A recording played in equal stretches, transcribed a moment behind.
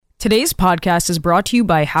Today's podcast is brought to you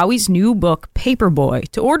by Howie's new book, Paperboy.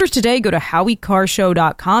 To order today, go to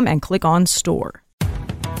howiecarrshow.com and click on store.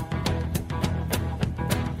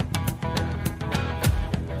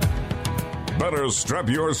 Better strap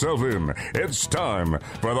yourself in. It's time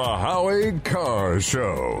for the Howie Carr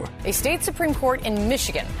Show. A state Supreme Court in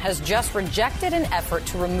Michigan has just rejected an effort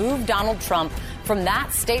to remove Donald Trump from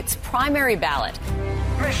that state's primary ballot.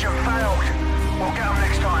 Mission failed. We'll get them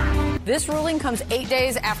next time. This ruling comes 8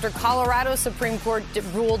 days after Colorado's Supreme Court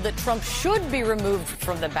ruled that Trump should be removed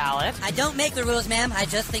from the ballot. I don't make the rules, ma'am. I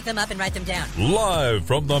just think them up and write them down. Live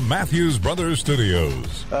from the Matthews Brothers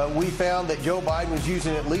Studios. We found that Joe Biden was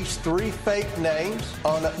using at least 3 fake names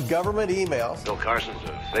on government emails. Bill Carson's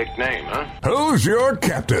a fake name, huh? Who's your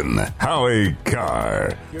captain? Howie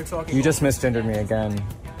Carr. You just misgendered me again.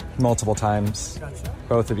 Multiple times.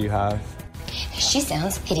 Both of you have. She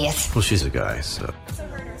sounds hideous. Well, she's a guy, so...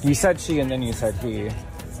 You said she and then you said he.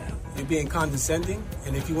 You're being condescending,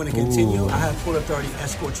 and if you want to continue, I have full authority to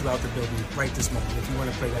escort you out the building right this moment if you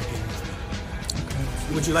want to play that game with me. Okay.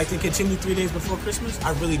 Would you like to continue 3 days before Christmas?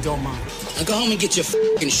 I really don't mind. Now go home and get your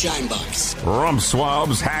fucking shine box. Rump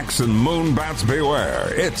swabs, hacks, and moonbats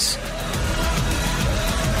beware. It's...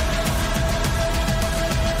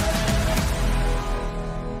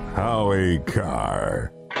 Howie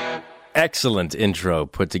Carr. Excellent intro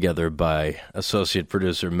put together by associate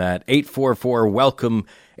producer Matt. 844-WELCOME,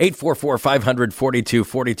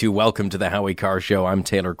 844-500-4242. Welcome to the Howie Carr Show. I'm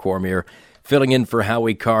Taylor Cormier, filling in for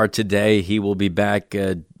Howie Carr today. He will be back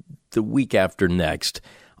the week after next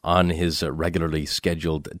on his regularly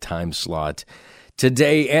scheduled time slot.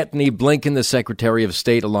 Today, Antony Blinken, the Secretary of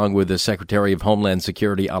State, along with the Secretary of Homeland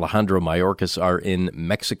Security, Alejandro Mayorkas, are in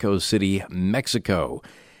Mexico City, Mexico,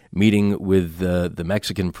 meeting with the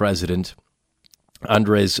Mexican president,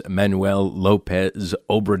 Andres Manuel Lopez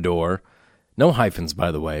Obrador. No hyphens,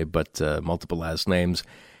 by the way, but multiple last names.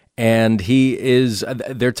 And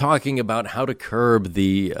they're talking about how to curb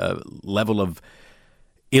the level of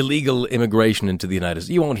illegal immigration into the United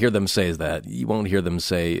States. You won't hear them say that. You won't hear them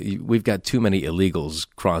say, we've got too many illegals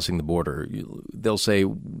crossing the border. They'll say,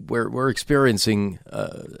 we're experiencing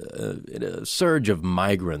a surge of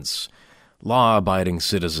migrants, law-abiding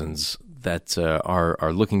citizens that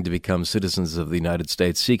are looking to become citizens of the United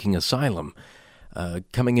States, seeking asylum,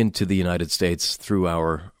 coming into the United States through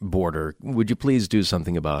our border. Would you please do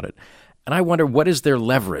something about it? And I wonder, what is their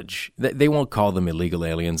leverage? They won't call them illegal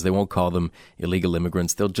aliens. They won't call them illegal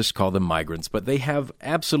immigrants. They'll just call them migrants. But they have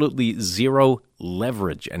absolutely zero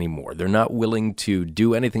leverage anymore. They're not willing to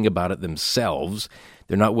do anything about it themselves.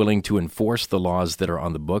 They're not willing to enforce the laws that are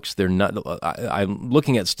on the books. They're not. I'm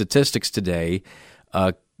looking at statistics today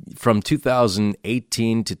from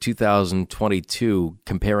 2018 to 2022,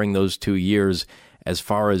 comparing those 2 years as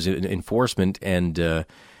far as enforcement and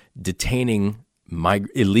detaining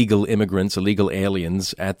illegal immigrants, illegal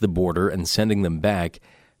aliens at the border and sending them back.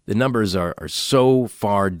 The numbers are so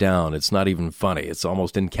far down, it's not even funny. It's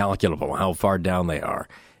almost incalculable how far down they are.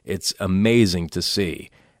 It's amazing to see.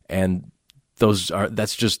 And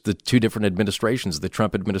that's just the two different administrations, the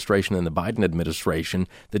Trump administration and the Biden administration,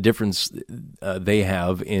 the difference they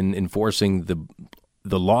have in enforcing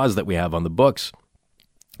the laws that we have on the books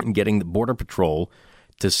and getting the Border Patrol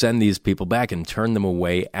to send these people back and turn them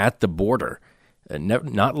away at the border,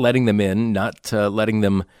 not letting them in, not letting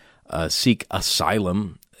them seek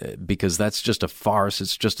asylum, because that's just a farce.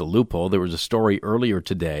 It's just a loophole. There was a story earlier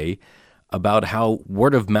today about how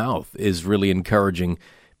word of mouth is really encouraging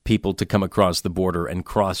people to come across the border and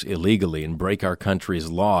cross illegally and break our country's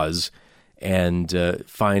laws and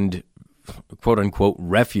find, quote-unquote,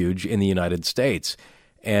 refuge in the United States.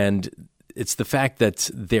 And it's the fact that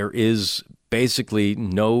there is basically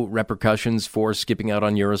no repercussions for skipping out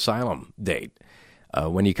on your asylum date.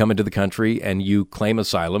 When you come into the country and you claim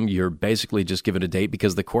asylum, you're basically just given a date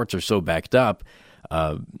because the courts are so backed up.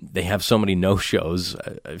 They have so many no-shows.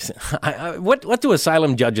 What do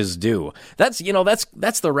asylum judges do? That's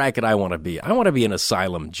the racket I want to be. I want to be an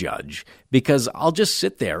asylum judge because I'll just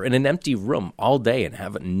sit there in an empty room all day and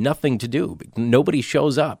have nothing to do. Nobody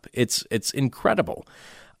shows up. It's incredible.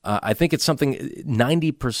 I think it's something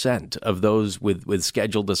 90% of those with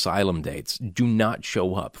scheduled asylum dates do not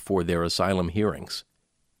show up for their asylum hearings.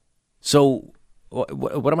 So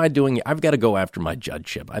what am I doing? I've got to go after my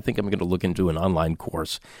judgeship. I think I'm going to look into an online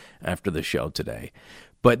course after the show today.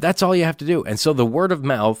 But that's all you have to do. And so the word of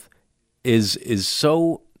mouth is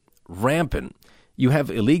so rampant. You have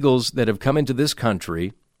illegals that have come into this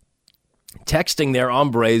country texting their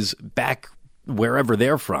hombres back wherever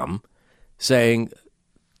they're from saying,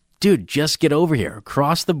 dude, just get over here,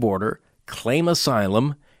 cross the border, claim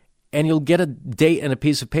asylum, and you'll get a date and a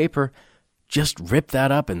piece of paper. Just rip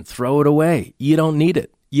that up and throw it away. You don't need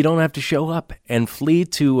it. You don't have to show up, and flee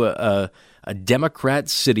to a Democrat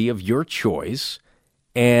city of your choice,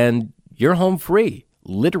 and you're home free.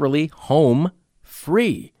 Literally home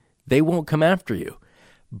free. They won't come after you.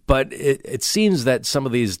 But it seems that some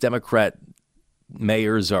of these Democrat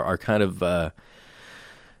mayors are kind of,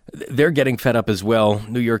 they're getting fed up as well.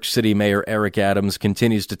 New York City Mayor Eric Adams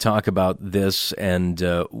continues to talk about this and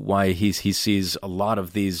why he sees a lot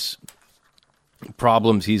of these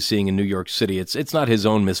problems he's seeing in New York City. It's not his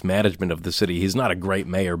own mismanagement of the city. He's not a great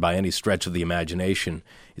mayor by any stretch of the imagination.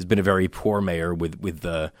 He's been a very poor mayor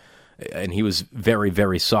and he was very,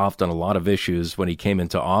 very soft on a lot of issues when he came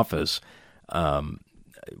into office.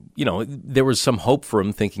 There was some hope for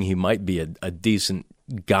him, thinking he might be a decent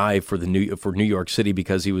guy for New York City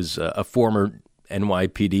because he was a former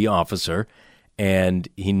NYPD officer, and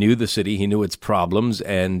he knew the city, he knew its problems,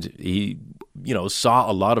 and he saw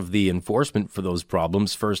a lot of the enforcement for those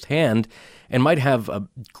problems firsthand and might have a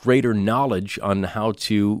greater knowledge on how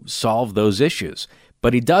to solve those issues.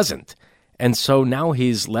 But he doesn't. And so now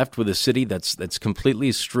he's left with a city that's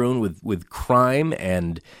completely strewn with crime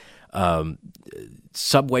and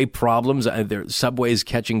subway problems. There subways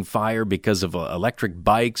catching fire because of electric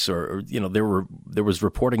bikes, or there was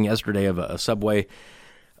reporting yesterday of a subway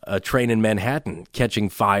train in Manhattan catching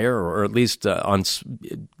fire, or at least on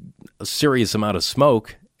a serious amount of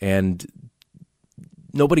smoke, and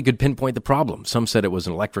nobody could pinpoint the problem. Some said it was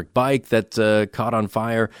an electric bike that caught on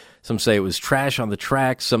fire. Some say it was trash on the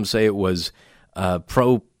tracks. Some say it was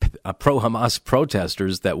pro-Hamas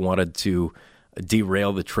protesters that wanted to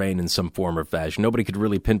derail the train in some form or fashion. Nobody could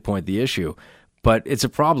really pinpoint the issue. But it's a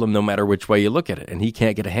problem no matter which way you look at it, and he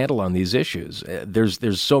can't get a handle on these issues.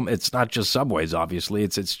 It's not just subways, obviously.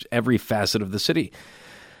 It's every facet of the city.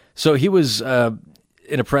 So he was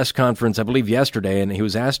in a press conference, I believe yesterday, and he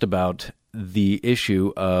was asked about the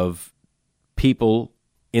issue of people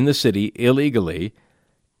in the city illegally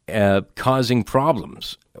causing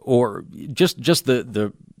problems, or just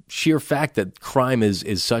the sheer fact that crime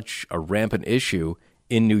is such a rampant issue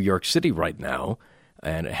in New York City right now,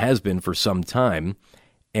 and it has been for some time.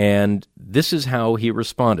 And this is how he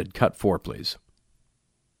responded. Cut 4, please.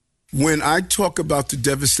 When I talk about the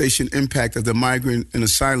devastation impact of the migrant and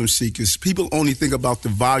asylum seekers, people only think about the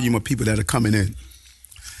volume of people that are coming in.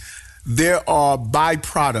 There are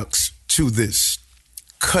byproducts to this.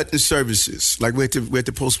 Cut in services, like we had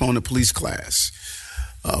to postpone the police class.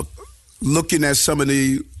 Looking at some of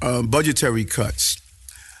the budgetary cuts.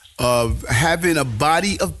 Having a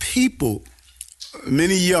body of people,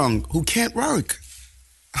 many young, who can't work.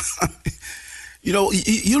 You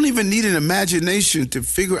don't even need an imagination to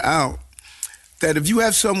figure out that if you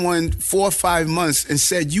have someone 4 or 5 months and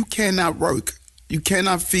said you cannot work, you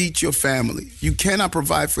cannot feed your family, you cannot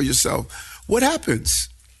provide for yourself, what happens?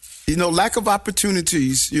 Lack of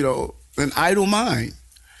opportunities, an idle mind,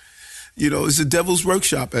 is the devil's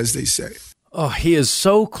workshop, as they say. Oh, he is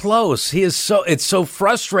so close. It's so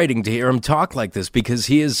frustrating to hear him talk like this, because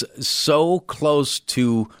he is so close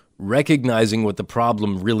to recognizing what the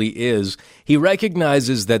problem really is. He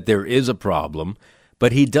recognizes that there is a problem,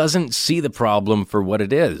 but he doesn't see the problem for what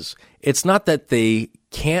it is. It's not that they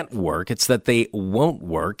can't work, it's that they won't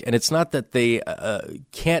work, and it's not that they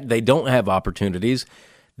don't have opportunities.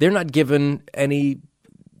 They're not given any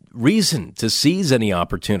reason to seize any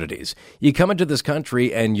opportunities. You come into this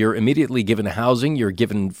country and you're immediately given housing, you're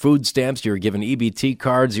given food stamps, you're given EBT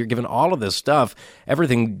cards, you're given all of this stuff,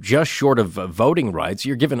 everything just short of voting rights.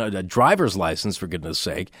 You're given a driver's license, for goodness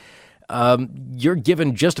sake. You're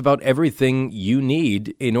given just about everything you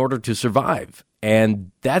need in order to survive.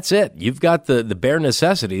 And that's it. You've got the bare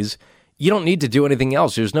necessities. You don't need to do anything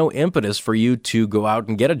else. There's no impetus for you to go out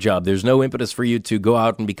and get a job. There's no impetus for you to go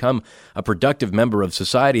out and become a productive member of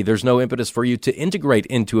society. There's no impetus for you to integrate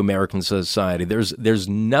into American society. There's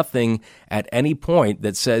nothing at any point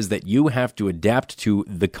that says that you have to adapt to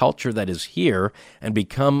the culture that is here and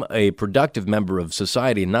become a productive member of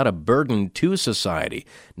society, not a burden to society,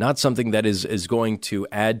 not something that is going to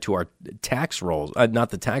add to our tax rolls,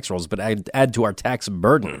 not the tax rolls, but add to our tax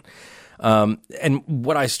burden. And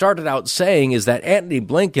what I started out saying is that Antony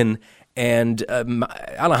Blinken and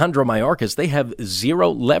Alejandro Mayorkas, they have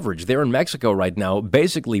zero leverage. They're in Mexico right now,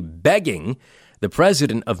 basically begging the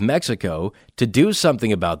president of Mexico to do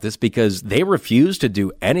something about this, because they refuse to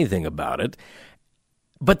do anything about it.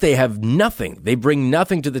 But they have nothing. They bring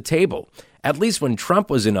nothing to the table. At least when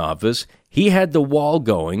Trump was in office, he had the wall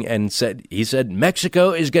going and said,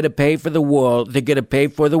 Mexico is going to pay for the wall. They're going to pay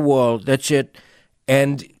for the wall. That's it.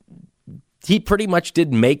 And he pretty much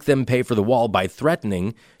did make them pay for the wall by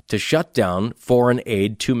threatening to shut down foreign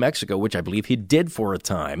aid to Mexico, which I believe he did for a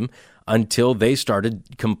time, until they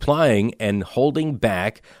started complying and holding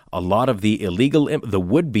back a lot of the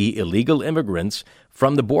would-be illegal immigrants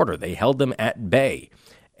from the border. They held them at bay.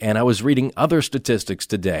 And I was reading other statistics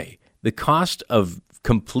today. The cost of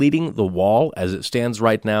completing the wall as it stands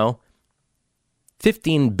right now,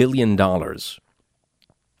 $15 billion.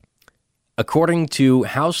 According to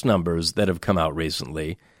House numbers that have come out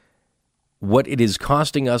recently, what it is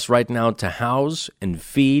costing us right now to house and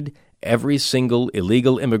feed every single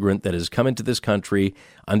illegal immigrant that has come into this country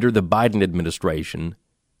under the Biden administration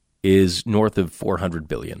is north of $400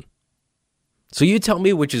 billion. So you tell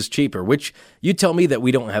me which is cheaper, you tell me that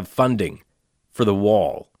we don't have funding for the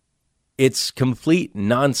wall. It's complete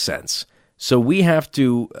nonsense. So we have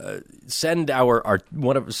to send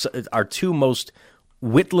one of our two most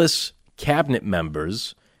witless cabinet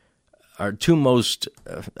members, our two most,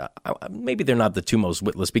 maybe they're not the two most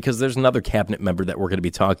witless, because there's another cabinet member that we're going to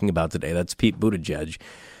be talking about today. That's Pete Buttigieg,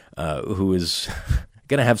 who is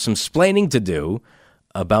going to have some splaining to do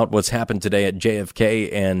about what's happened today at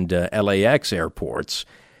JFK and LAX airports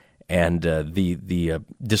and the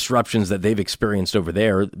disruptions that they've experienced over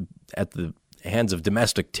there at the hands of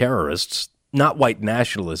domestic terrorists, not white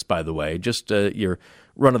nationalists, by the way, just your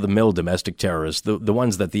run-of-the-mill domestic terrorists, the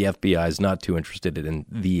ones that the FBI is not too interested in,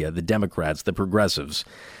 the Democrats, the progressives.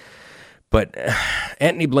 But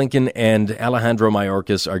Antony Blinken and Alejandro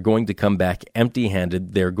Mayorkas are going to come back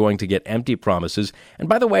empty-handed. They're going to get empty promises. And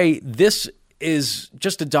by the way, this is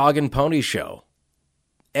just a dog and pony show.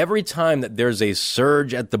 Every time that there's a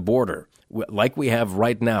surge at the border, like we have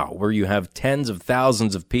right now, where you have tens of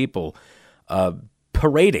thousands of people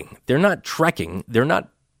parading, they're not trekking, they're not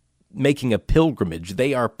making a pilgrimage,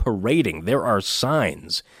 they are parading. There are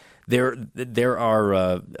signs, there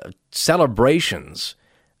are celebrations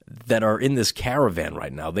that are in this caravan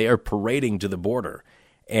right now. They are parading to the border,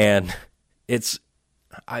 and it's,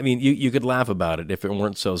 I mean, you could laugh about it if it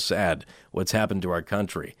weren't so sad what's happened to our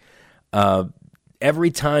country.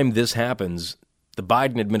 Every time this happens, the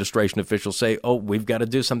Biden administration officials say, oh, we've got to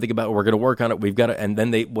do something about it. We're going to work on it. We've got to. And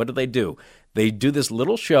then what do? They do this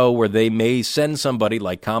little show where they may send somebody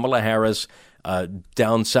like Kamala Harris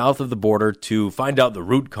down south of the border to find out the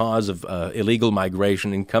root cause of illegal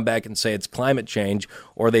migration and come back and say it's climate change.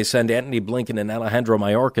 Or they send Antony Blinken and Alejandro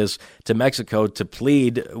Mayorkas to Mexico to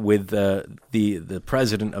plead with the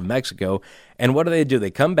president of Mexico. And what do?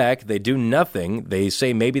 They come back. They do nothing. They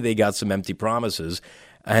say maybe they got some empty promises.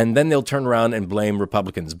 And then they'll turn around and blame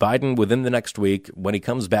Republicans. Biden, within the next week, when he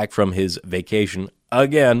comes back from his vacation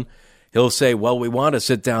again, he'll say, well, we want to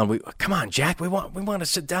sit down. Come on, Jack, we want to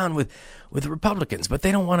sit down with the Republicans, but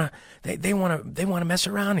they don't want to. They want to mess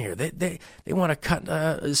around here. They want to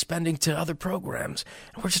cut spending to other programs.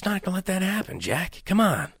 And we're just not going to let that happen, Jack. Come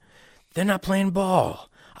on. They're not playing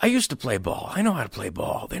ball. I used to play ball. I know how to play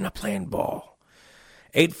ball. They're not playing ball.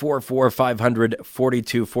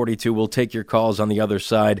 844-500-4242. We'll take your calls on the other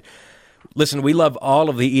side. Listen, we love all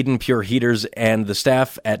of the Eden Pure heaters, and the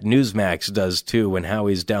staff at Newsmax does too, when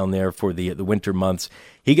Howie's down there for the winter months.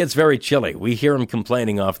 He gets very chilly. We hear him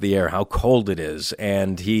complaining off the air how cold it is,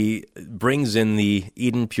 and he brings in the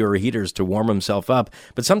Eden Pure heaters to warm himself up.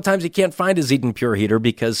 But sometimes he can't find his Eden Pure heater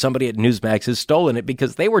because somebody at Newsmax has stolen it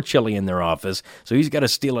because they were chilly in their office, so he's got to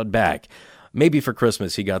steal it back. Maybe for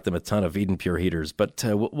Christmas he got them a ton of Eden Pure heaters, but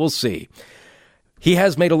we'll see. He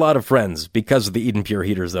has made a lot of friends because of the Eden Pure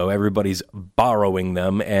heaters, though. Everybody's borrowing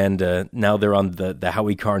them, and now they're on the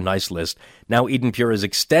Howie Carr nice list. Now Eden Pure is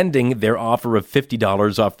extending their offer of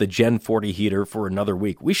 $50 off the Gen 40 heater for another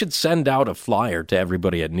week. We should send out a flyer to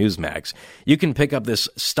everybody at Newsmax. You can pick up this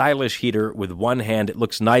stylish heater with one hand. It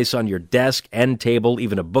looks nice on your desk, end table,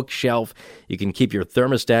 even a bookshelf. You can keep your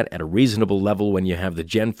thermostat at a reasonable level when you have the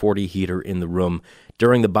Gen 40 heater in the room.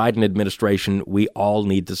 During the Biden administration, we all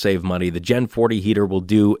need to save money. The Gen 40 heater will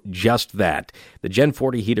do just that. The Gen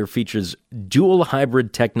 40 heater features dual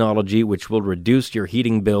hybrid technology, which will reduce your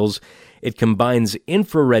heating bills. It combines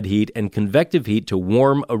infrared heat and convective heat to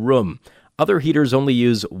warm a room. Other heaters only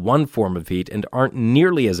use one form of heat and aren't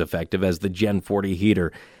nearly as effective as the Gen 40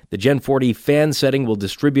 heater. The Gen 40 fan setting will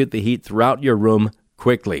distribute the heat throughout your room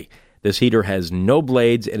quickly. This heater has no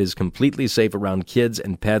blades and is completely safe around kids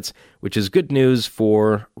and pets, which is good news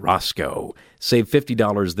for Roscoe. Save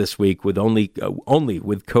 $50 this week with only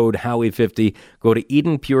with code Howie50. Go to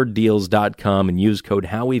EdenPureDeals.com and use code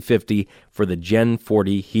Howie50 for the Gen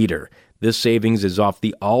 40 heater. This savings is off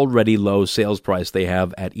the already low sales price they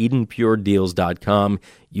have at EdenPureDeals.com.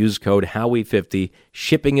 Use code Howie50.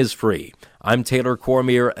 Shipping is free. I'm Taylor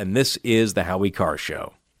Cormier, and this is The Howie Carr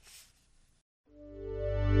Show.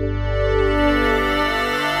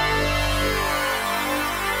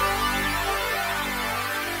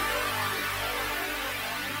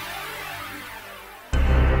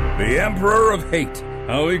 the Emperor of Hate,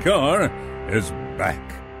 Howie Carr, is back.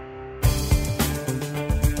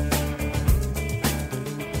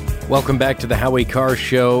 Welcome back to the Howie Carr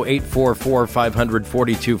Show,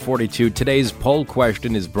 844-500-4242. Today's poll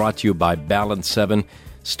question is brought to you by Balance 7.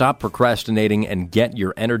 Stop procrastinating and get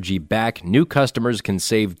your energy back. New customers can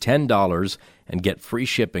save $10 and get free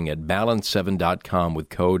shipping at balance7.com with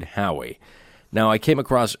code Howie. Now, I came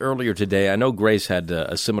across earlier today, I know Grace had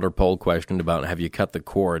a similar poll question about have you cut the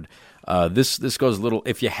cord. This goes a little,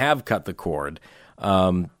 if you have cut the cord,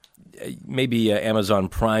 maybe Amazon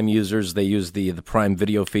Prime users, they use the Prime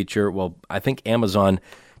Video feature. Well, I think Amazon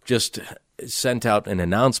just sent out an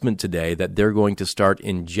announcement today that they're going to start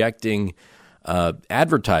injecting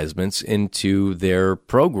advertisements into their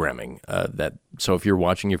programming. So if you're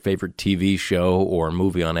watching your favorite TV show or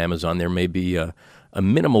movie on Amazon, there may be a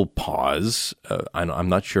minimal pause. I'm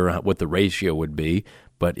not sure what the ratio would be,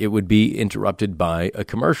 but it would be interrupted by a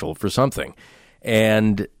commercial for something.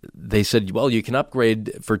 And they said, well, you can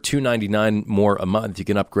upgrade for $2.99 more a month. You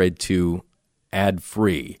can upgrade to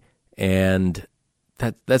ad-free. And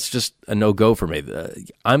that's just a no-go for me.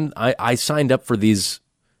 I signed up for these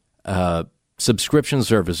subscription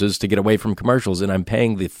services to get away from commercials, and I'm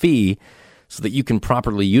paying the fee so that you can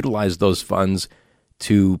properly utilize those funds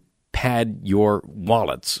to pad your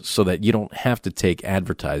wallets so that you don't have to take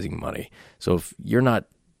advertising money. So if you're not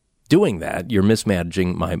doing that, you're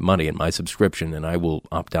mismanaging my money and my subscription, and I will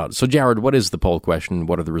opt out. So, Jared, what is the poll question?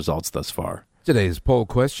 What are the results thus far? Today's poll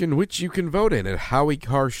question, which you can vote in at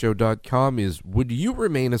HowieCarShow.com, is would you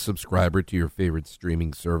remain a subscriber to your favorite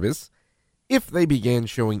streaming service if they began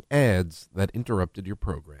showing ads that interrupted your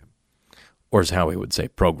program? Or as Howie would say,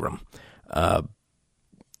 program.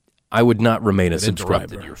 I would not remain a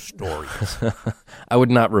subscriber. Interrupted your stories. I would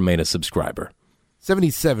not remain a subscriber.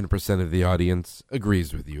 77% of the audience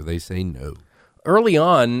agrees with you. They say no. Early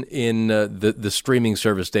on in the streaming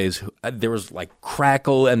service days, there was like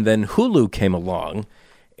Crackle, and then Hulu came along.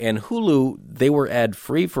 And Hulu, they were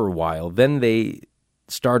ad-free for a while. Then they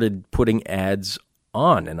started putting ads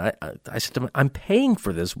on. And I said to them, I'm paying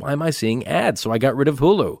for this. Why am I seeing ads? So I got rid of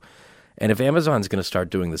Hulu. And if Amazon's going to start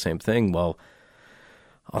doing the same thing, well,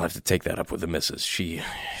 I'll have to take that up with the missus. She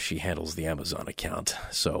handles the Amazon account.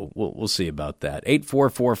 So we'll see about that.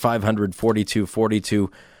 844-500-4242.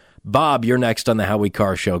 Bob, you're next on the Howie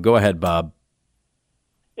Carr Show. Go ahead, Bob.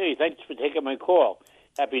 Hey, thanks for taking my call.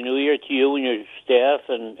 Happy New Year to you and your staff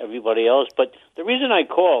and everybody else. But the reason I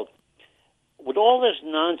called, with all this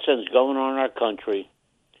nonsense going on in our country,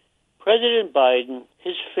 President Biden,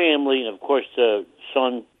 his family, and of course the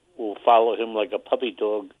son will follow him like a puppy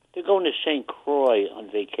dog, they're going to St. Croix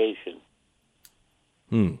on vacation.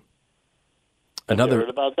 Have you heard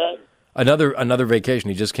about that? Another vacation.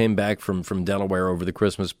 He just came back from Delaware over the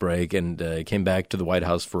Christmas break and came back to the White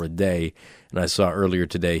House for a day. And I saw earlier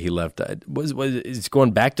today he left. Is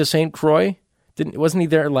going back to St. Croix? Wasn't he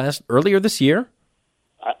there earlier this year?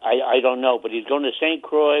 I don't know, but he's going to St.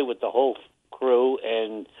 Croix with the whole crew,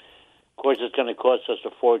 and of course it's going to cost us a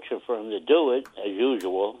fortune for him to do it, as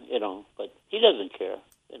usual, but he doesn't care,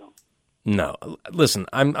 No. Listen,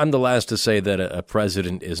 I'm the last to say that a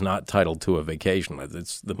president is not entitled to a vacation.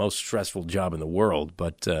 It's the most stressful job in the world.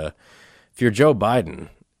 But if you're Joe Biden,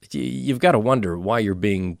 you've got to wonder why you're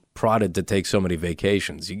being prodded to take so many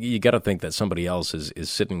vacations. You got to think that somebody else is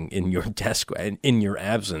sitting in your desk in your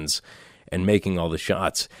absence and making all the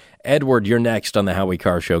shots. Edward, you're next on the Howie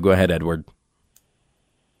Carr Show. Go ahead, Edward.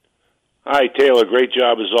 Hi, Taylor. Great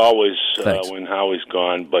job as always when Howie's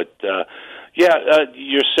gone. But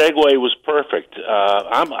your segue was perfect.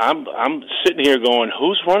 I'm sitting here going,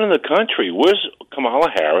 who's running the country? Where's Kamala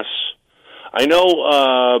Harris? I know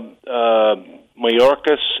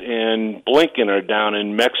Mayorkas and Blinken are down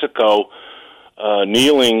in Mexico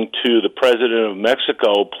kneeling to the president of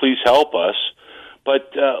Mexico, please help us.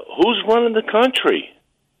 But who's running the country?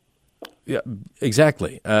 Yeah,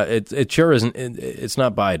 exactly. It sure isn't. It's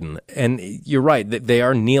not Biden. And you're right. They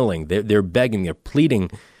are kneeling. They're begging. They're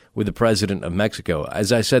pleading with the president of Mexico.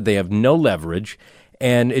 As I said, they have no leverage.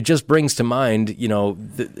 And it just brings to mind,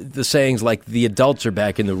 the sayings like the adults are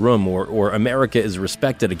back in the room or America is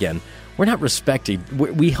respected again. We're not respected.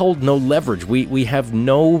 We hold no leverage. We have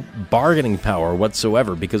no bargaining power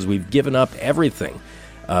whatsoever because we've given up everything,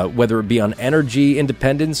 whether it be on energy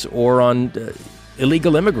independence or on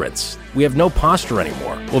illegal immigrants. We have no posture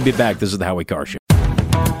anymore. We'll be back. This is the Howie Carr Show.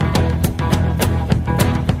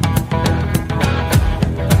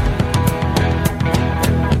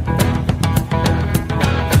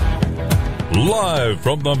 Live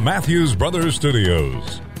from the Matthews Brothers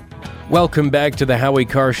Studios. Welcome back to the Howie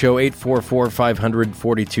Carr Show,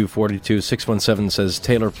 844-500-4242. 617 says,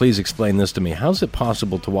 Taylor, please explain this to me. How is it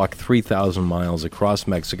possible to walk 3,000 miles across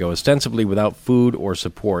Mexico, ostensibly without food or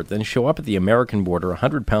support, then show up at the American border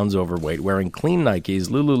 100 pounds overweight, wearing clean Nikes,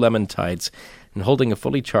 Lululemon tights, and holding a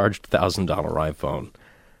fully charged $1,000 iPhone?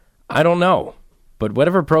 I don't know. But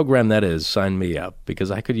whatever program that is, sign me up,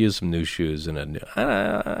 because I could use some new shoes and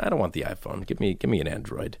I don't want the iPhone. Give me an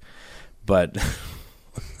Android. But...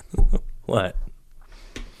 What?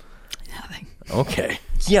 Nothing. Okay.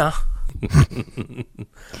 Yeah.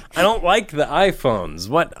 I don't like the iPhones.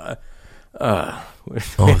 What? Oh,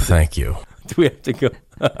 thank you. Do we have to go?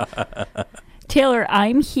 Taylor,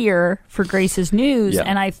 I'm here for Grace's News,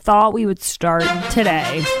 and I thought we would start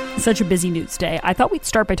today. Such a busy news day. I thought we'd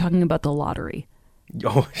start by talking about the lottery.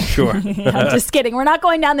 Oh, sure. I'm just kidding. We're not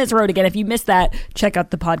going down this road again. If you missed that, check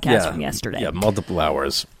out the podcast from yesterday. Yeah, multiple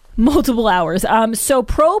hours. So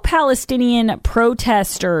pro-Palestinian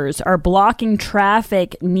protesters are blocking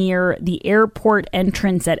traffic near the airport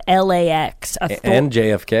entrance at LAX. And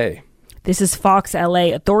JFK. This is Fox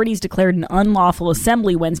LA. Authorities declared an unlawful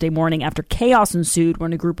assembly Wednesday morning after chaos ensued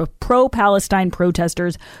when a group of pro-Palestine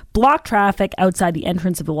protesters blocked traffic outside the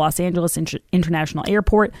entrance of the Los Angeles International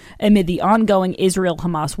Airport amid the ongoing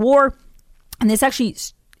Israel-Hamas war. And this actually...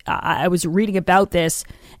 I was reading about this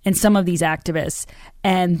and some of these activists,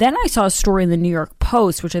 and then I saw a story in the New York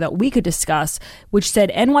Post, which I thought we could discuss, which said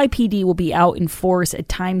NYPD will be out in force at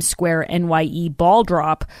Times Square NYE ball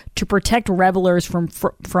drop to protect revelers from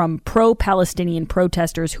pro-Palestinian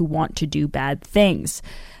protesters who want to do bad things.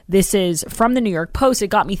 This is from the New York Post. It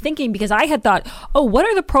got me thinking because I had thought, what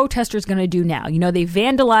are the protesters going to do now? You know, they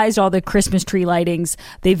vandalized all the Christmas tree lightings.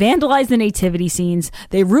 They vandalized the nativity scenes.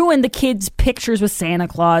 They ruined the kids' pictures with Santa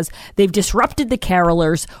Claus. They've disrupted the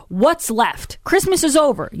carolers. What's left? Christmas is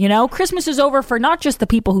over. You know, Christmas is over for not just the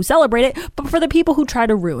people who celebrate it, but for the people who try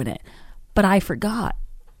to ruin it. But I forgot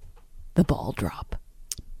the ball drop.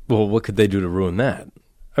 Well, what could they do to ruin that?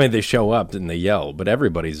 I mean, they show up and they yell, but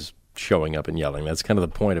everybody's showing up and yelling. That's kind of the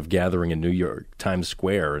point of gathering in New York, Times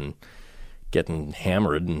Square, and getting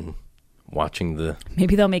hammered and watching the...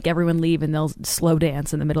 Maybe they'll make everyone leave and they'll slow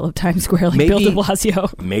dance in the middle of Times Square like Bill de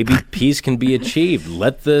Blasio. Maybe peace can be achieved.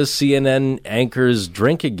 Let the CNN anchors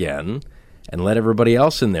drink again and let everybody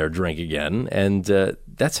else in there drink again. And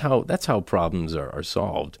that's how problems are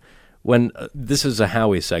solved. When this is a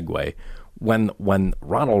Howie segue. When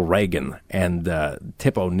Ronald Reagan and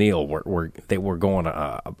Tip O'Neill were going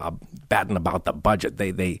batting about the budget,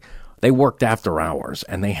 they worked after hours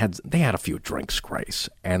and they had a few drinks, Grace,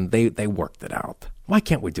 and they worked it out. Why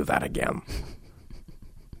can't we do that again?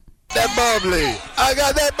 That bubbly, I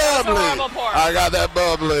got that bubbly, I got that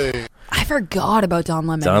bubbly. I forgot about Don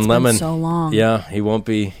Lemon. Don Lemon, been so long. Yeah, he won't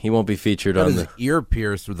be featured on the ear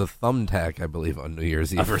pierced with a thumbtack, I believe, on New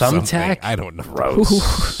Year's Eve. A thumbtack? I don't know.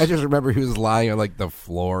 Gross. I just remember he was lying on like the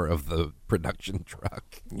floor of the production truck.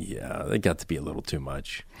 Yeah, they got to be a little too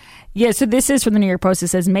much. Yeah, so this is from the New York Post. It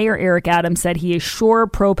says Mayor Eric Adams said he is sure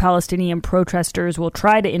pro-Palestinian protesters will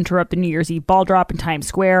try to interrupt the New Year's Eve ball drop in Times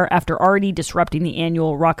Square after already disrupting the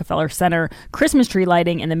annual Rockefeller Center Christmas tree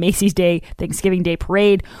lighting and the Macy's Day Thanksgiving Day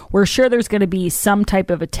parade. We're sure there's going to be some type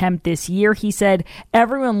of attempt this year, he said.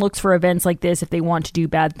 Everyone looks for events like this if they want to do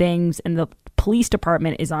bad things, and the police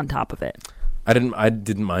department is on top of it. I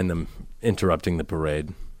didn't mind them interrupting the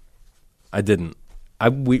parade. I didn't.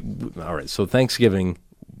 All right, so Thanksgiving...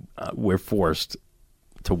 we're forced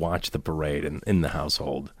to watch the parade in the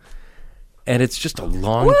household. And it's just a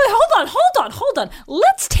long... Wait, hold on.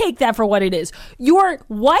 Let's take that for what it is. Your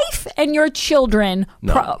wife and your children...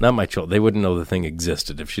 No, not my children. They wouldn't know the thing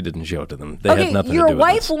existed if she didn't show it to them. They had nothing to do with your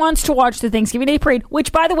wife wants to watch the Thanksgiving Day parade,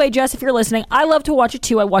 which, by the way, Jess, if you're listening, I love to watch it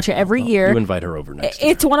too. I watch it every year. You invite her over next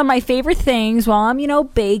year. It's one of my favorite things while I'm,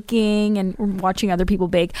 baking and watching other people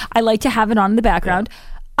bake. I like to have it on in the background. Yeah.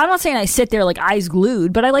 I'm not saying I sit there like eyes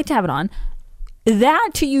glued, but I like to have it on. That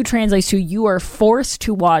to you translates to you are forced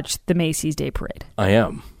to watch the Macy's Day Parade. I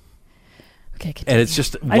am. Okay, continue. And it's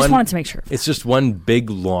just I just wanted to make sure. It's just one big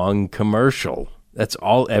long commercial. That's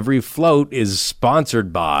all. Every float is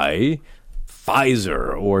sponsored by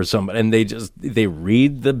Pfizer or somebody, and they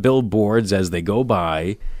read the billboards as they go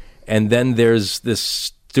by, and then there's this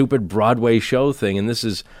stupid Broadway show thing, and this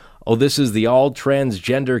is the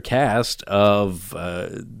all-transgender cast of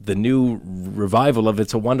the new revival of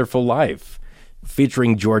It's a Wonderful Life,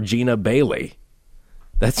 featuring Georgina Bailey.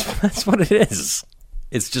 That's what it is.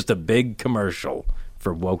 It's just a big commercial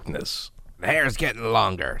for wokeness. The hair's getting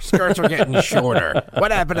longer. Skirts are getting shorter.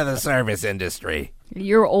 What happened to the service industry?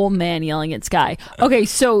 You're an old man yelling at Sky. Okay,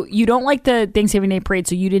 so you don't like the Thanksgiving Day parade,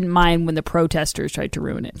 so you didn't mind when the protesters tried to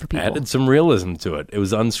ruin it for people. Added some realism to it. It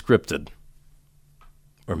was unscripted.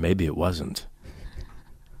 Or maybe it wasn't.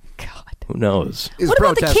 God. Who knows? What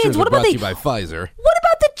about the kids? What about brought to you by Pfizer. What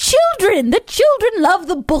about the children? The children love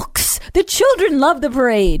the books. The children love the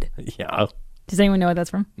parade. Yeah. Does anyone know what that's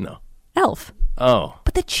from? No. Elf. Oh.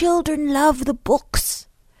 But the children love the books.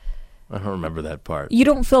 I don't remember that part. You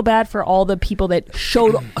don't feel bad for all the people that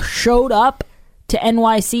showed up to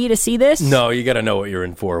NYC to see this? No, you got to know what you're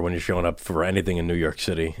in for when you're showing up for anything in New York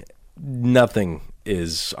City. Nothing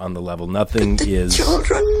is on the level. Nothing is.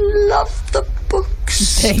 Children love the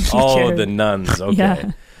books. Thank you, Oh, Jared. the nuns.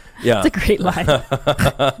 Okay. Yeah. It's a great line.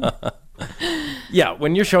 Yeah,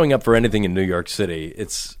 when you're showing up for anything in New York City,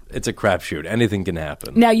 it's a crapshoot. Anything can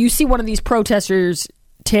happen. Now, you see one of these protesters,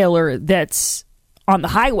 Taylor, that's on the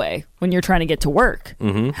highway when you're trying to get to work.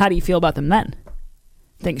 Mm-hmm. How do you feel about them then?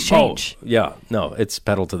 Things change. Oh, yeah. No, it's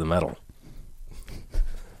pedal to the metal.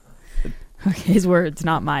 Okay, his words,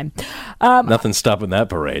 not mine. Nothing's stopping that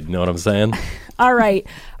parade. You know what I'm saying? All right.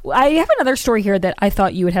 I have another story here that I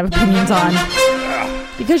thought you would have opinions on.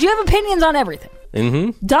 Because you have opinions on everything.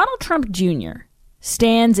 Mm-hmm. Donald Trump Jr.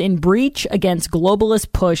 stands in breach against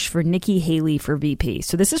globalist push for Nikki Haley for VP.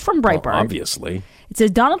 So this is from Breitbart. Obviously. It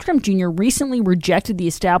says Donald Trump Jr. recently rejected the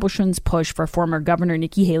establishment's push for former Governor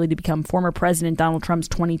Nikki Haley to become former President Donald Trump's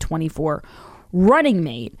 2024 running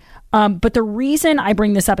mate. But the reason I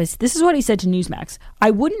bring this up is this is what he said to Newsmax.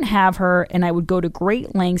 I wouldn't have her, and I would go to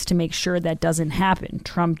great lengths to make sure that doesn't happen,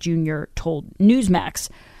 Trump Jr. told Newsmax.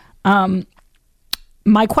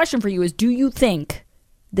 My question for you is, do you think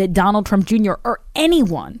that Donald Trump Jr. or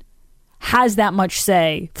anyone has that much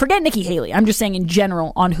say? Forget Nikki Haley. I'm just saying in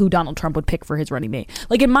general on who Donald Trump would pick for his running mate.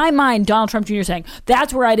 Like in my mind, Donald Trump Jr. saying,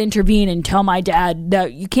 that's where I'd intervene and tell my dad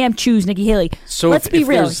that you can't choose Nikki Haley. So let's be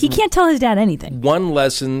real. there's He can't tell his dad anything. One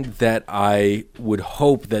lesson that I would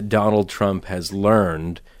hope that Donald Trump has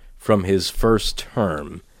learned from his first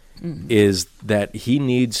term is that he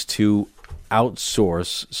needs to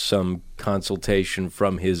outsource some consultation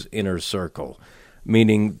from his inner circle.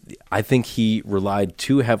 Meaning, I think he relied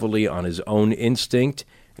too heavily on his own instinct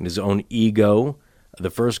and his own ego the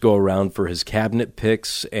first go-around for his cabinet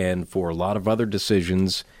picks and for a lot of other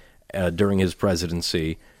decisions during his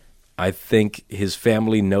presidency. I think his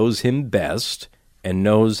family knows him best and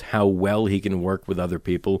knows how well he can work with other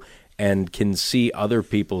people and can see other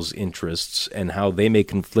people's interests and how they may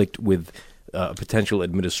conflict with potential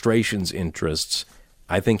administration's interests.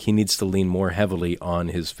 I think he needs to lean more heavily on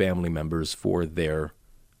his family members for their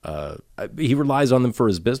he relies on them for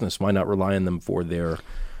his business. Why not rely on them for their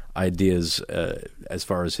ideas as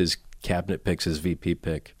far as his cabinet picks, his VP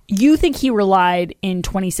pick? You think he relied in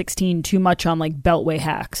 2016 too much on like Beltway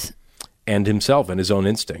hacks? And himself and his own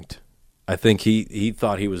instinct. I think he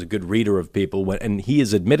thought he was a good reader of people, and he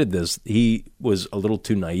has admitted this. He was a little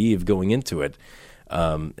too naive going into it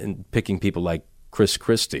and picking people like Chris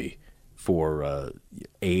Christie for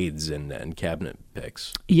aides and cabinet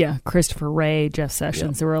picks. Yeah, Christopher Wray, Jeff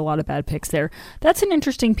Sessions. There were a lot of bad picks there. that's an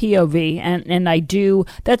interesting POV, and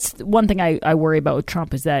that's one thing I worry about with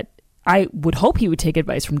Trump is that I would hope he would take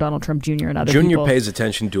advice from Donald Trump Jr. and other people. Jr. pays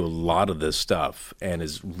attention to a lot of this stuff and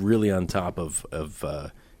is really on top of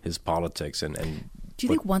his politics. And do you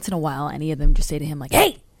think once in a while any of them just say to him like,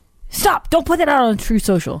 "Hey, stop! Don't put that out on True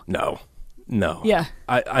Social"? No. Yeah.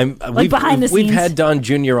 We've, behind the scenes. We've had Don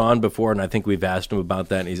Jr. on before, and I think we've asked him about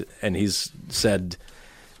that, and he's said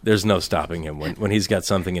there's no stopping him when he's got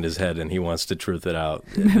something in his head and he wants to truth it out.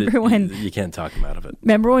 You can't talk him out of it.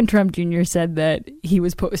 Remember when Trump Jr. said that he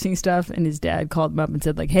was posting stuff and his dad called him up and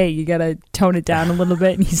said like, "Hey, you got to tone it down a little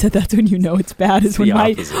bit," and he said that's when you know it's bad is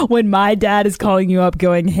when my dad is calling you up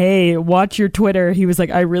going, "Hey, watch your Twitter." He was like,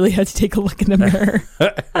 "I really had to take a look in the mirror."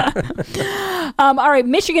 All right,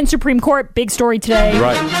 Michigan Supreme Court, big story today.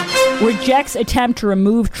 Right. Rejects attempt to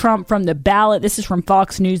remove Trump from the ballot. This is from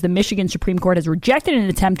Fox News. The Michigan Supreme Court has rejected an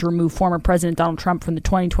attempt to remove former President Donald Trump from the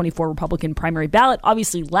 2024 Republican primary ballot.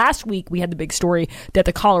 Obviously, last week we had the big story that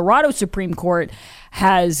the Colorado Supreme Court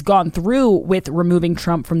has gone through with removing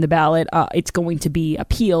Trump from the ballot. It's going to be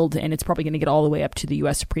appealed, and it's probably going to get all the way up to the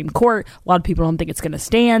U.S. Supreme Court. A lot of people don't think it's going to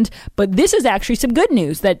stand. But this is actually some good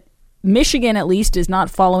news that Michigan, at least, is not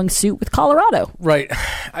following suit with Colorado. Right.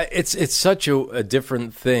 It's such a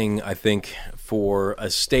different thing, I think, for a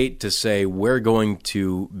state to say we're going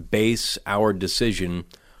to base our decision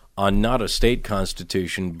on not a state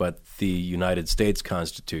constitution, but the United States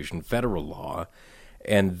Constitution, federal law.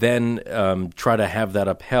 and then try to have that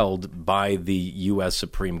upheld by the U.S.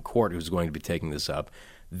 Supreme Court, who's going to be taking this up.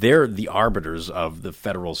 They're the arbiters of the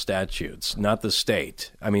federal statutes, not the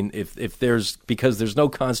state. I mean, because there's no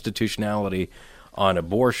constitutionality on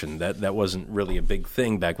abortion, that wasn't really a big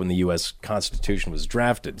thing back when the U.S. Constitution was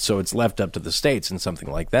drafted. So it's left up to the states and something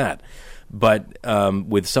like that. But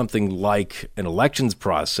with something like an elections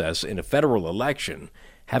process in a federal election,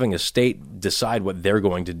 having a state decide what they're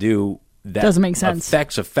going to do that doesn't make sense.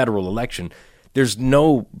 Affects a federal election, there's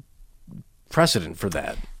no precedent for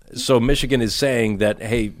that. So Michigan is saying that,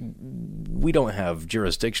 hey, we don't have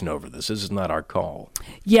jurisdiction over this. This is not our call.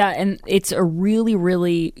 Yeah, and it's a really,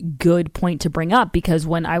 really good point to bring up, because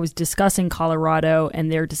when I was discussing Colorado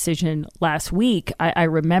and their decision last week, I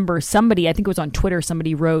remember somebody, I think it was on Twitter,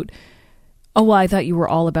 somebody wrote, "Oh, well, I thought you were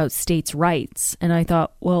all about states' rights." And I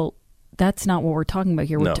thought, well, that's not what we're talking about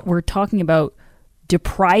here. No. We're talking about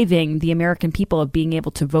depriving the American people of being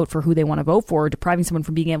able to vote for who they want to vote for, or depriving someone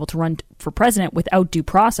from being able to run for president without due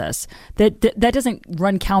process. That doesn't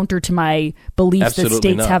run counter to my belief Absolutely that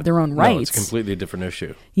states not. have their own rights. No, it's a completely different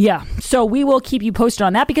issue. Yeah. So we will keep you posted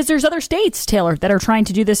on that, because there's other states, Taylor, that are trying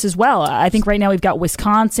to do this as well. I think right now we've got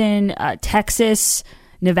Wisconsin, Texas,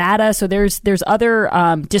 Nevada. So there's other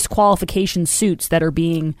disqualification suits that are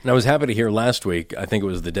being... And I was happy to hear last week, I think it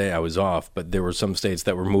was the day I was off, but there were some states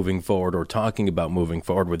that were moving forward or talking about moving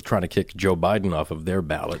forward with trying to kick Joe Biden off of their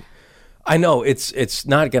ballot. I know it's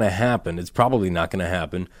not going to happen. It's probably not going to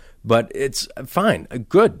happen, but it's fine.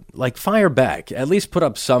 Good. Like, fire back. At least put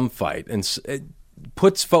up some fight, and it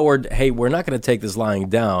puts forward, hey, we're not going to take this lying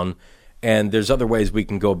down, and there's other ways we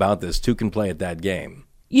can go about this. Two can play at that game.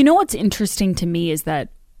 You know what's interesting to me is that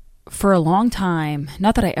for a long time,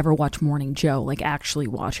 not that I ever watched Morning Joe, like actually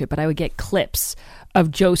watch it, but I would get clips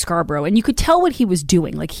of Joe Scarborough, and you could tell what he was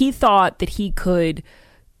doing. Like, he thought that he could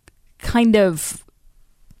kind of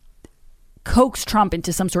coax Trump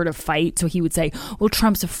into some sort of fight. So he would say, well,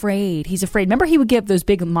 Trump's afraid. He's afraid. Remember, he would give those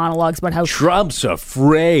big monologues about how Trump's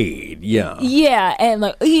afraid. Yeah. Yeah. And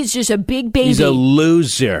like, he's just a big baby. He's a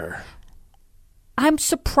loser. I'm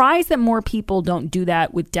surprised that more people don't do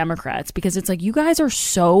that with Democrats, because it's like, you guys are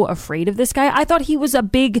so afraid of this guy. I thought he was a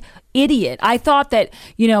big idiot. I thought that,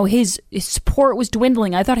 his support was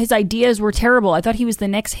dwindling. I thought his ideas were terrible. I thought he was the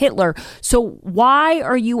next Hitler. So why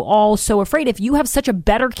are you all so afraid? If you have such a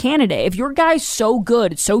better candidate, if your guy's so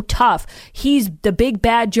good, so tough, he's the big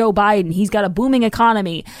bad Joe Biden, he's got a booming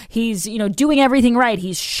economy, he's, doing everything right,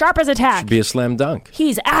 he's sharp as a tack. Should be a slam dunk.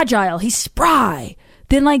 He's agile, he's spry.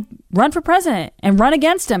 Then, run for president and run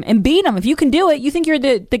against him and beat him. If you can do it, you think you're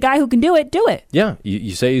the guy who can do it, do it. Yeah,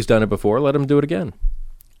 you say he's done it before, let him do it again.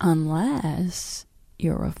 Unless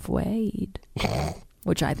you're afraid,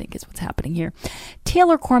 which I think is what's happening here.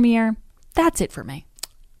 Taylor Cormier, that's it for me.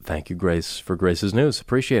 Thank you, Grace, for Grace's news.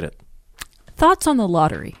 Appreciate it. Thoughts on the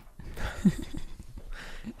lottery?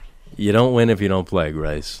 You don't win if you don't play,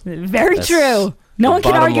 Grace. Very true. No one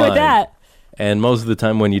can argue with that. And most of the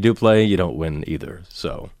time when you do play, you don't win either.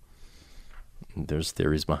 So there's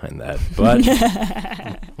theories behind that. But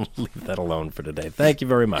leave that alone for today. Thank you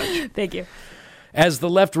very much. Thank you. As the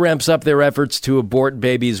left ramps up their efforts to abort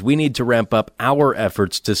babies, we need to ramp up our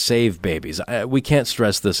efforts to save babies. We can't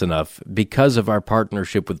stress this enough. Because of our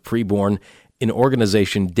partnership with Preborn, an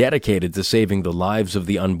organization dedicated to saving the lives of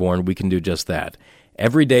the unborn, we can do just that.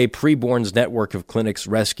 Every day, Preborn's network of clinics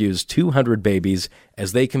rescues 200 babies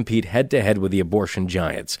as they compete head-to-head with the abortion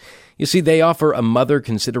giants. You see, they offer a mother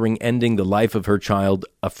considering ending the life of her child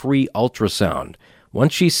a free ultrasound.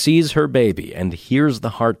 Once she sees her baby and hears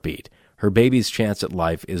the heartbeat, her baby's chance at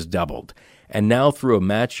life is doubled. And now, through a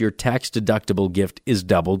match, your tax-deductible gift is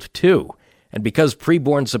doubled, too. And because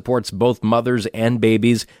Preborn supports both mothers and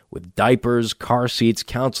babies with diapers, car seats,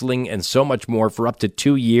 counseling, and so much more for up to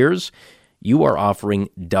 2 years, you are offering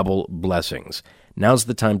double blessings. Now's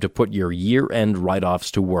the time to put your year-end write-offs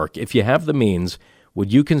to work. If you have the means,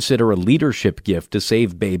 would you consider a leadership gift to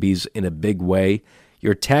save babies in a big way?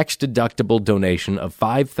 Your tax-deductible donation of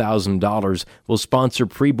 $5,000 will sponsor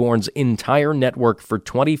Preborn's entire network for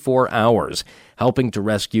 24 hours, helping to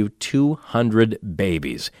rescue 200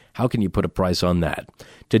 babies. How can you put a price on that?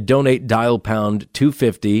 To donate, dial pound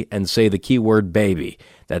 250 and say the keyword baby.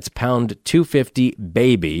 That's pound 250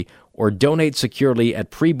 baby, or donate securely at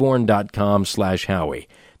preborn.com/Howie.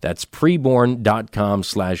 That's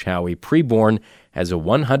preborn.com/Howie. Preborn has a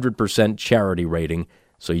 100% charity rating,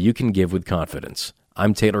 so you can give with confidence.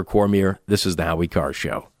 I'm Taylor Cormier. This is The Howie Carr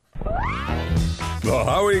Show. The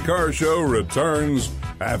Howie Carr Show returns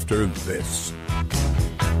after this.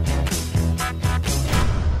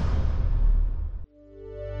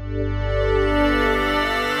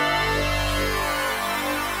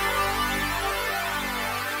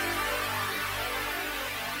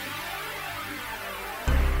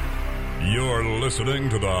 You're listening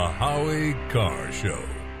to the Howie Carr Show.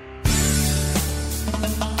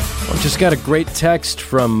 Well, just got a great text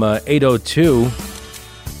from 802.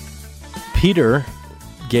 Peter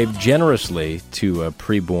gave generously to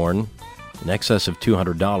Preborn in excess of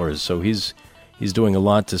 $200, so he's doing a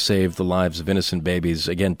lot to save the lives of innocent babies.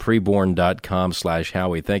 Again,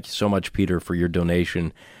 preborn.com/Howie. Thank you so much, Peter, for your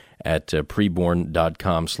donation at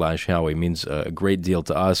preborn.com/Howie. It means a great deal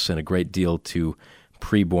to us and a great deal to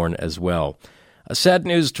Preborn as well. Sad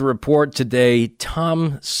news to report today.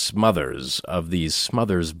 Tom Smothers of the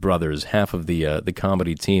Smothers Brothers, half of the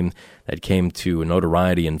comedy team that came to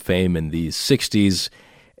notoriety and fame in the 60s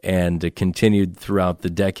and continued throughout the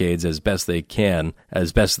decades as best they could,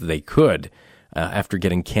 after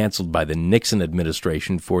getting canceled by the Nixon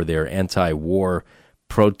administration for their anti-war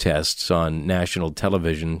protests on national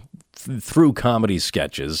television through comedy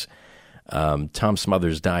sketches. Tom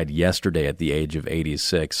Smothers died yesterday at the age of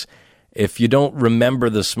 86. If you don't remember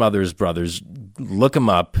the Smothers Brothers, look them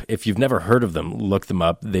up. If you've never heard of them, look them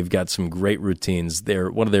up. They've got some great routines.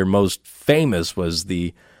 One of their most famous was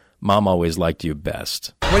the Mom Always Liked You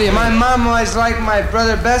Best. What do you? My mom always liked my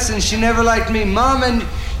brother best, and she never liked me. Mom and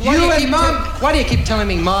why do you keep telling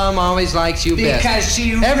me Mom always likes you best? Because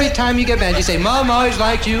she... Every time you get mad, you say, Mom always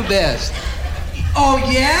liked you best. Oh,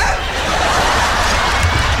 yeah?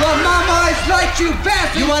 Well, Mom always liked you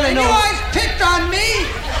best. You want to know... You always picked on me.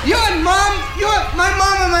 You and my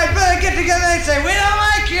mom and my brother get together and say, we don't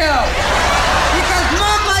like you. Because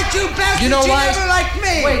Mom liked you best, you know and she why? never liked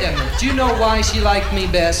me. Wait a minute. Do you know why she liked me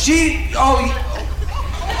best?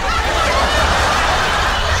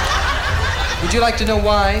 Would you like to know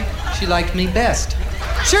why she liked me best?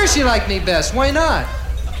 Sure, she liked me best. Why not?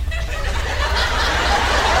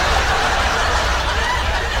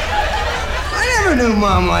 I never knew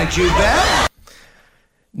Mom liked you best.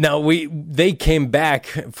 Now, they came back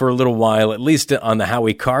for a little while, at least on the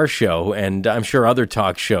Howie Carr Show, and I'm sure other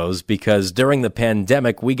talk shows, because during the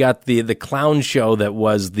pandemic, we got the clown show that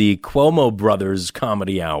was the Cuomo Brothers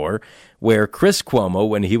Comedy Hour, where Chris Cuomo,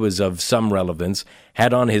 when he was of some relevance,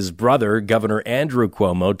 had on his brother, Governor Andrew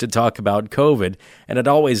Cuomo, to talk about COVID, and it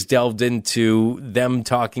always delved into them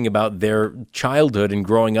talking about their childhood and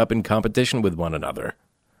growing up in competition with one another.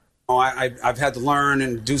 I've had to learn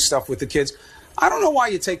and do stuff with the kids. I don't know why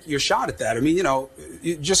you take your shot at that. I mean,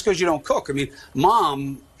 just because you don't cook. I mean,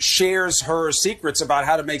 Mom shares her secrets about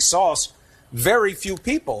how to make sauce. Very few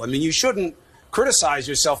people. I mean, you shouldn't criticize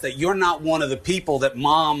yourself that you're not one of the people that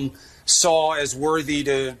Mom saw as worthy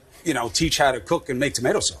to, teach how to cook and make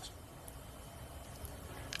tomato sauce.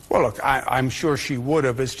 Well, look, I'm sure she would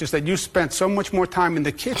have. It's just that you spent so much more time in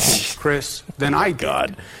the kitchen, Chris, than I did.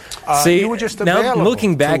 God. See, you were just now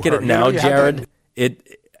looking back at it now, Jared,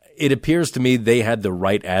 it appears to me they had the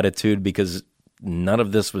right attitude because none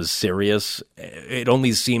of this was serious. It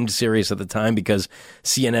only seemed serious at the time because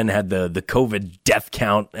CNN had the COVID death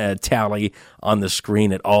count tally on the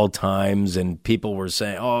screen at all times, and people were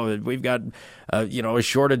saying, oh, we've got a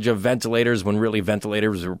shortage of ventilators, when really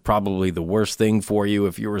ventilators are probably the worst thing for you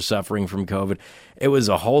if you were suffering from COVID. It was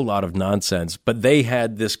a whole lot of nonsense, but they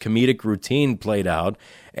had this comedic routine played out,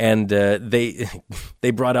 and they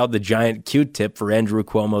brought out the giant Q-tip for Andrew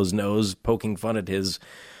Cuomo's nose, poking fun at his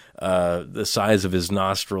the size of his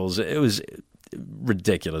nostrils. It was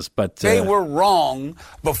ridiculous, but they were wrong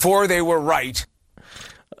before they were right.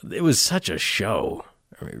 It was such a show.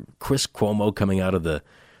 I mean, Chris Cuomo coming out of the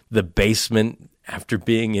basement after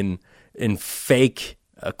being in fake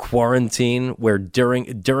quarantine, where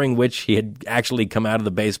during which he had actually come out of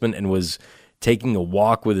the basement and was taking a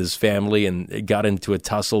walk with his family and got into a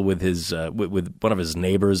tussle with his with one of his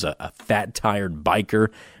neighbors, a fat, tired biker,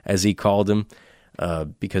 as he called him,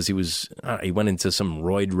 because he went into some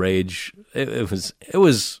roid rage. It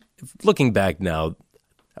was looking back now,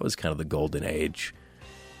 that was kind of the golden age,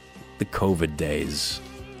 the COVID days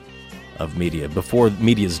of media, before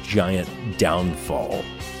media's giant downfall,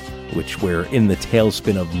 which we're in the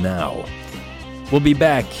tailspin of now. We'll be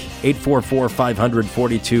back,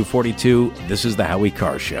 844-500-4242. This is the Howie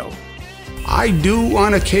Carr Show. I do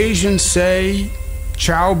on occasion say,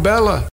 ciao Bella.